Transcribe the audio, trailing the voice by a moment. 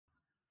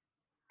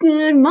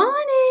Good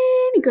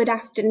morning, good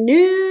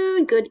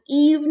afternoon, good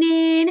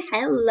evening.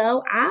 Hello,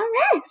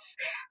 RS.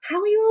 How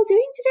are you all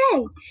doing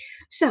today?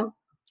 So,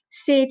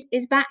 Sid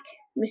is back,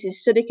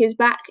 Mrs. Suddick is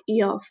back,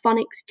 your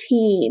phonics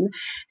team.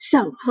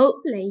 So,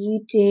 hopefully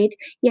you did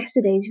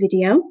yesterday's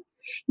video.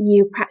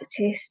 You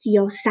practiced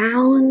your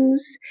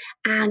sounds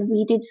and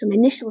we did some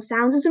initial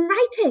sounds and some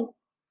writing.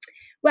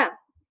 Well,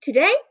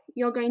 today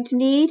you're going to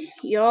need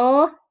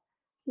your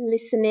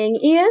listening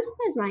ears.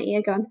 Where's my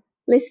ear gone?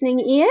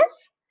 Listening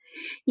ears,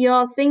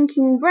 your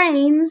thinking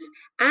brains,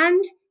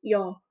 and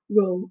your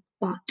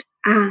robot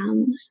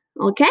arms.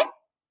 Okay?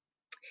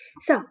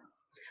 So,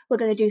 we're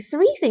going to do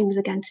 3 things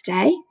again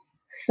today.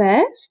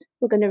 First,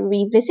 we're going to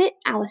revisit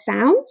our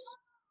sounds.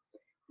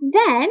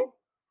 Then,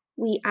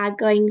 we are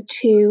going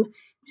to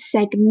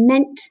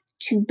segment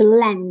to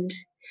blend.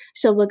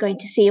 So, we're going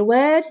to see a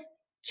word,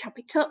 chop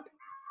it up,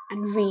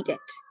 and read it.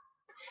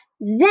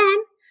 Then,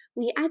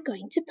 we are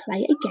going to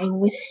play a game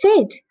with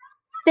Sid.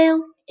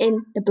 Fill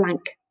in the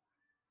blank.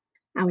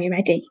 Are we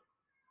ready?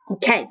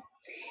 Okay,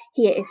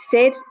 here is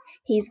Sid.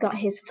 He's got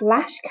his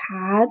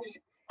flashcards.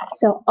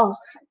 So off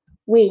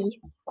we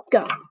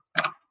go.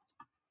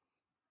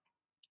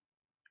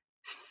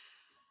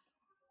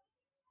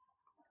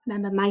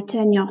 Remember, my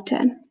turn, your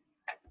turn.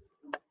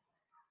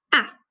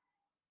 Ah.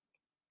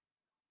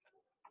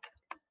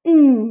 I.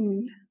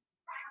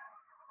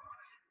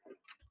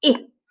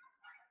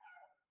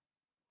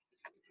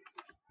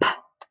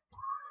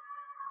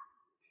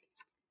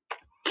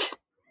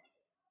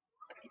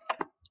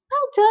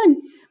 Well done.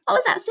 What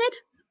was that, Sid?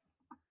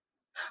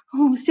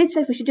 Oh, Sid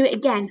said we should do it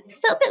again. A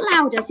little bit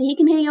louder so he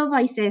can hear your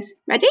voices.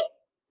 Ready?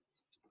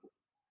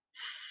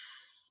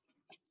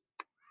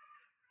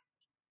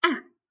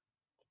 Ah.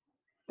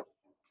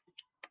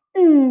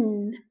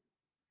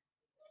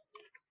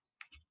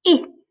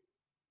 I.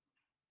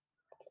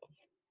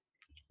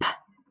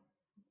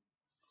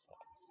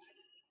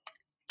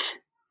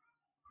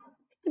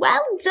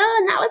 Well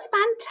done. That was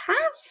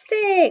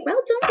fantastic.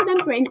 Well done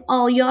remembering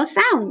all your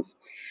sounds.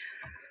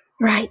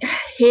 Right,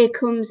 here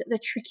comes the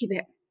tricky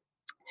bit.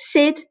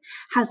 Sid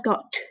has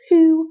got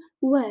 2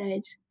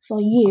 words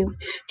for you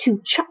to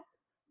chop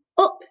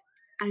up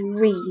and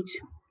read.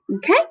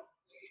 Okay?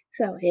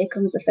 So here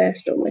comes the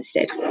first one with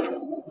Sid.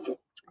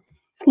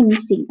 Can you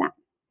see that?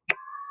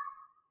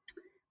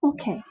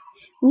 Okay,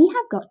 we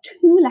have got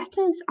 2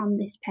 letters on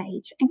this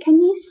page. And can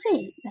you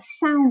see the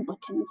sound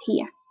buttons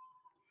here?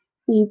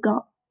 We've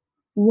got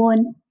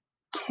 1,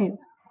 2.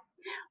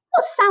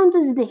 What sound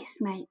does this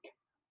make?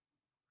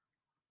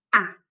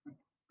 Ah,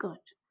 good.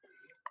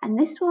 And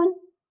this one?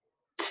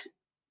 T.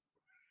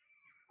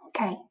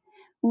 Okay,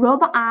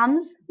 robot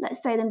arms,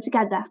 let's say them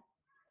together.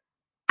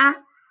 Ah,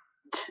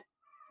 t.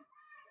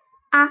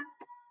 Ah,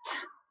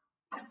 t.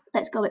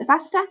 Let's go a bit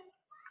faster.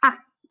 Ah,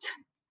 t.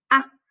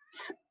 Ah,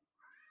 t.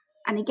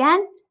 And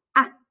again.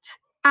 Ah, t.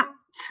 Ah,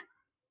 t.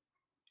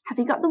 Have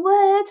you got the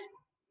word?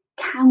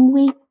 Can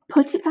we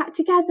put it back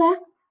together?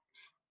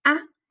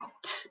 At.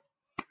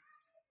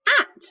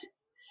 At.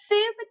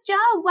 Super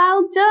job.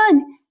 Well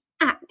done.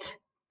 At.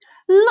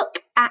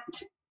 Look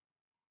at.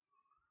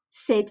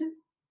 Sid.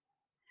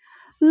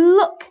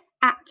 Look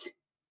at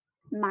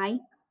my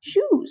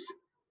shoes.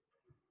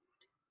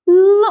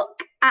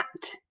 Look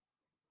at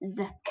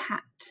the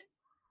cat.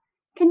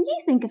 Can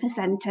you think of a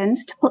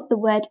sentence to put the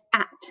word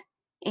at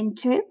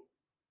into?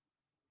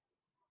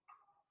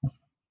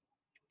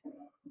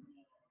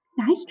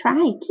 Nice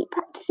try. Keep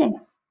practicing.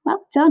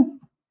 Well done.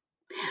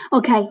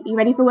 Okay, you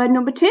ready for word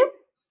number 2?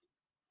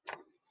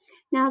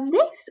 Now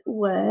this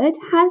word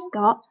has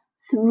got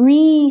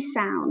 3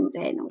 sounds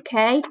in,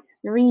 okay?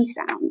 3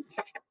 sounds.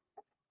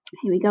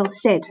 Here we go,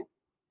 Sid.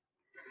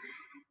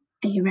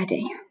 Are you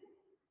ready?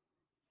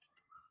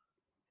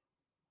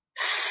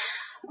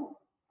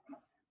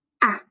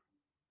 Ah.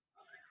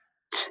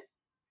 T.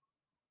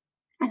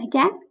 And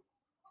again,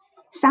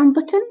 sound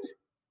buttons.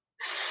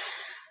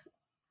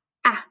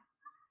 Ah.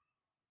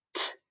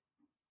 T.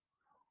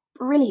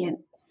 Brilliant.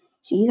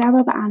 So use our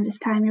robot arms this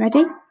time. You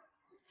ready?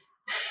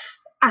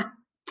 Ah.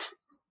 T.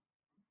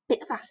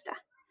 Bit faster.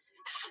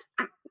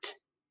 At.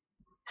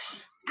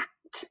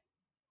 At.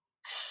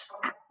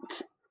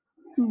 At.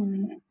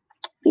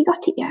 Have you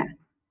got it yet?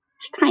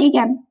 Just try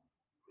again.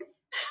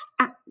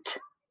 At.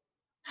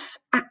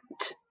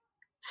 At.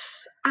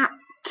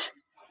 At.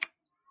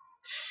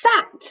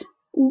 Sat.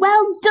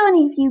 Well done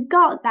if you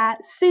got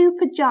that.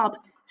 Super job.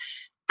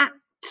 At.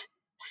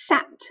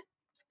 Sat.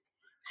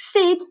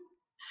 Sid.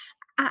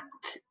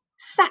 At.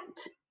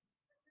 Sat.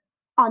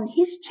 On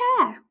his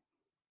chair.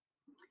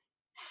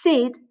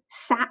 Sid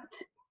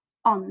sat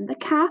on the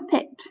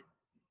carpet.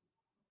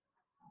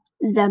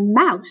 The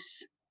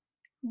mouse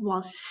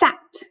was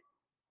sat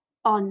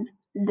on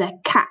the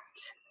cat.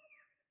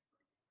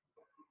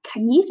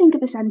 Can you think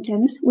of a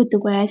sentence with the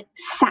word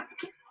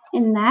sat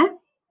in there?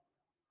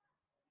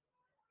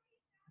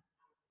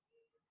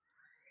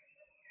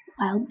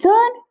 Well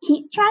done.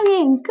 Keep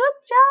trying. Good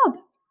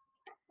job.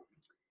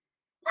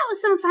 That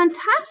was some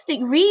fantastic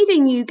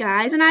reading, you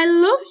guys, and I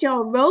loved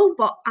your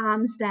robot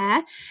arms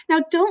there. Now,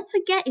 don't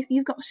forget, if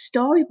you've got a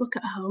storybook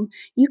at home,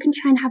 you can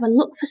try and have a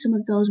look for some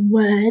of those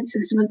words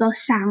and some of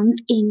those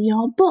sounds in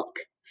your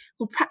book.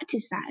 We'll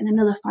practice that in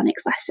another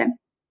phonics lesson.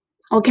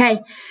 Okay,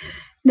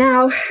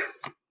 now,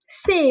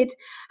 Sid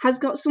has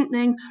got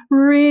something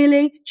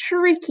really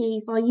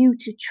tricky for you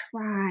to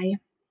try.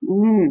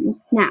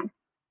 Now,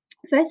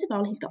 first of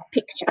all, he's got a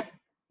picture.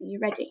 Are you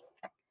ready?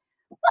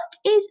 What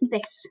is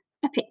this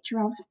a picture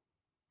of?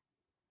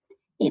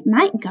 It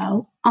might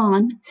go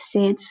on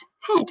Sid's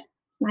head,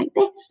 like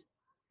this.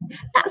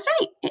 That's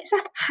right, it's a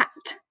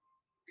hat.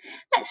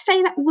 Let's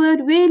say that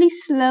word really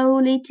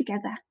slowly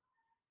together.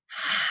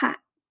 Hat.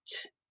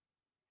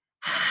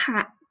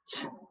 Hat.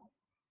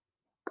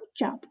 Good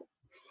job.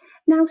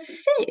 Now,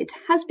 Sid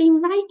has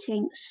been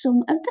writing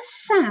some of the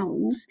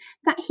sounds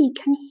that he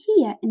can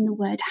hear in the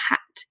word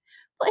hat,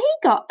 but he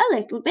got a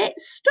little bit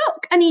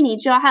stuck and he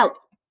needs your help.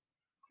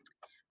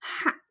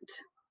 Hat.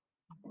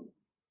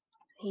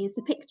 Here's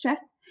the picture,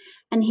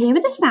 and here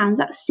are the sounds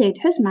that Sid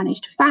has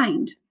managed to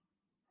find.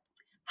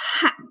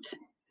 Hat.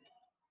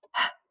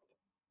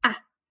 Ah.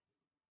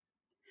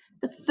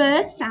 The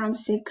first sound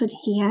Sid could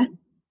hear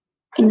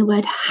in the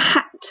word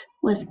hat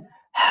was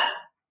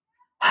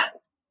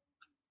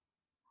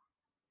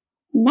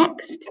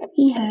Next,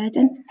 he heard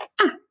an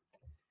ah.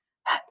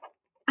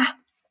 Ah.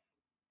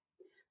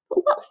 But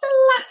what's the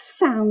last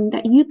sound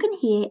that you can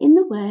hear in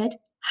the word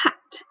hat?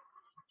 Should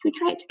we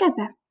try it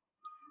together?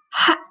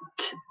 Hat.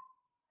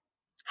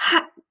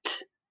 Hat.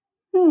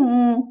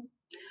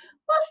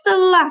 What's the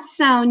last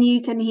sound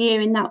you can hear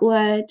in that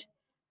word?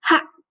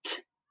 Hat.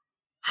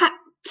 Hat.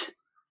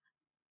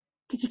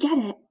 Did you get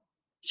it?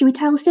 Should we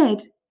tell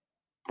Sid?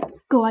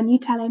 Go on, you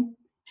tell him.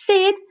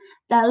 Sid,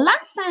 the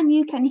last sound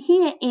you can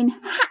hear in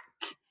hat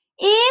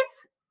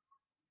is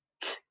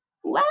t.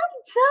 Well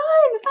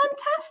done,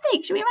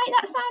 fantastic. Should we write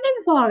that sound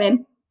in for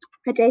him?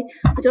 Ready?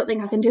 I don't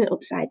think I can do it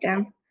upside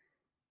down.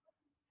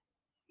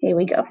 Here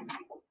we go.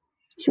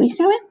 Should we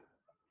show him?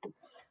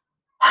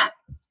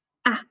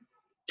 Ah,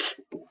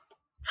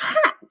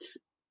 hat.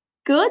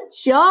 Good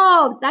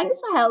job. Thanks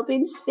for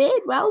helping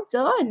Sid. Well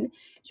done.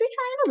 Should we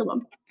try another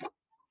one?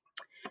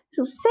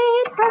 So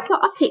Sid has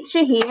got a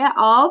picture here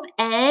of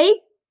a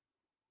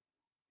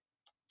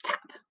tap.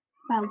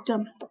 Well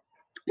done.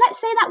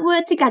 Let's say that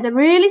word together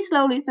really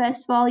slowly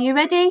first of all. You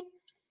ready?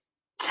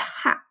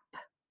 Tap.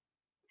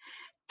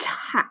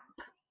 Tap.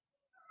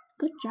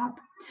 Good job.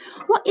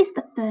 What is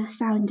the first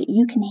sound that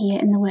you can hear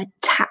in the word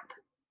tap?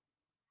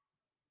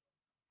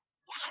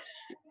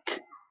 Yes.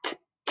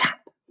 Tap.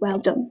 Well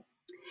done.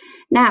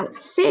 Now,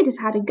 Sid has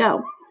had a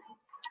go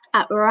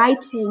at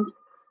writing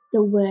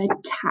the word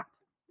tap.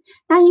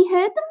 Now, he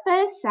heard the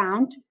first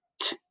sound,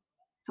 t,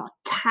 for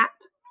tap,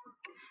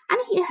 and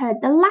he heard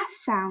the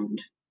last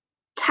sound,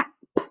 tap,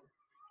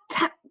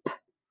 tap.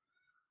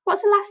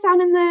 What's the last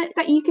sound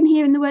that you can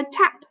hear in the word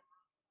tap?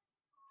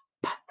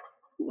 P.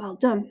 Well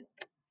done.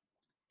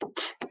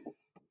 T.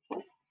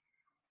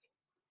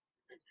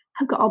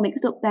 I've got all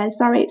mixed up there.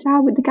 Sorry, it's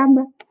hard with the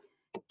camera.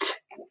 T.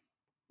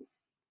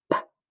 P.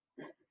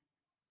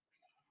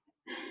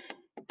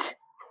 T.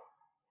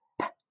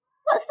 P.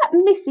 What's that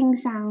missing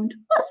sound?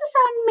 What's the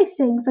sound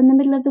missing from the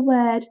middle of the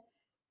word?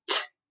 T.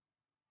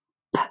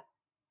 P.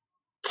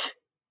 T.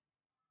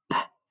 P.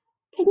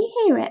 Can you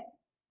hear it?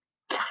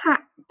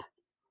 Tap.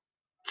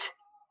 T.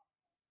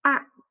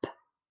 App.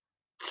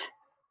 T.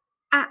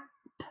 App.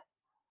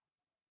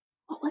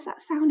 What was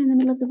that sound in the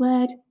middle of the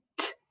word?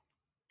 T.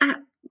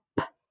 App.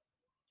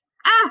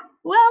 Ah,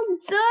 well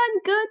done.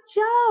 Good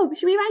job.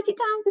 Should we write it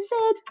down for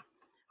Sid?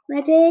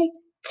 Ready?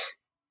 T.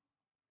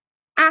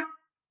 App.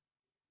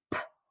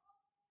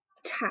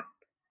 Tap.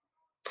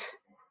 T.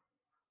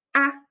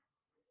 App.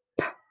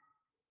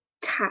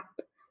 Tap.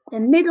 The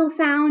middle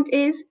sound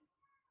is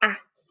ah.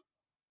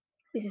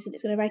 This is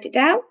just going to write it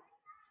down.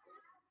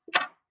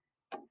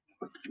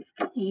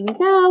 Here we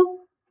go.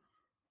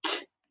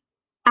 T.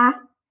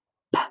 App.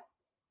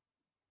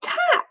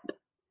 Tap.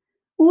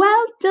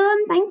 Well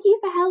done. Thank you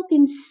for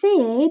helping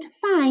Sid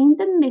find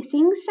the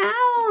missing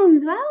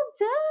sounds. Well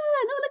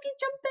done. Oh, look, he's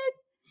jumping.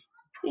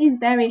 He's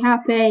very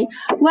happy.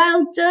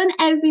 Well done,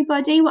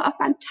 everybody. What a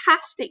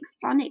fantastic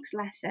phonics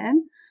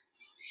lesson.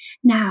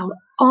 Now,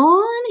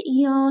 on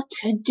your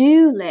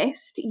to-do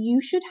list, you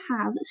should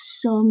have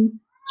some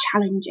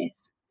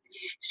challenges.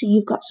 So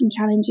you've got some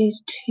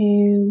challenges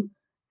to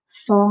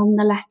form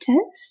the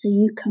letters. So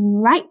you can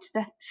write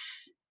the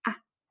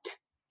s-at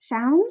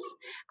sounds,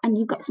 and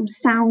you've got some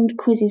sound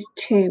quizzes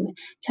too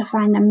to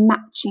find the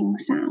matching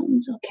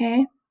sounds,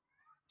 okay?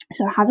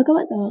 So have a go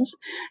at those.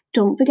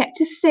 Don't forget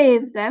to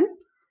save them.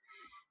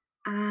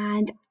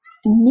 And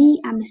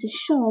me and Mrs.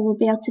 Shaw will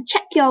be able to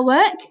check your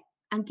work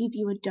and give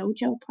you a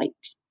dojo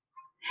point.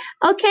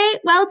 Okay,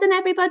 well done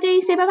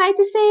everybody. Say bye-bye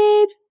to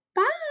Sid.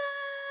 Bye.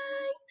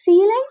 See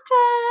you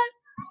later.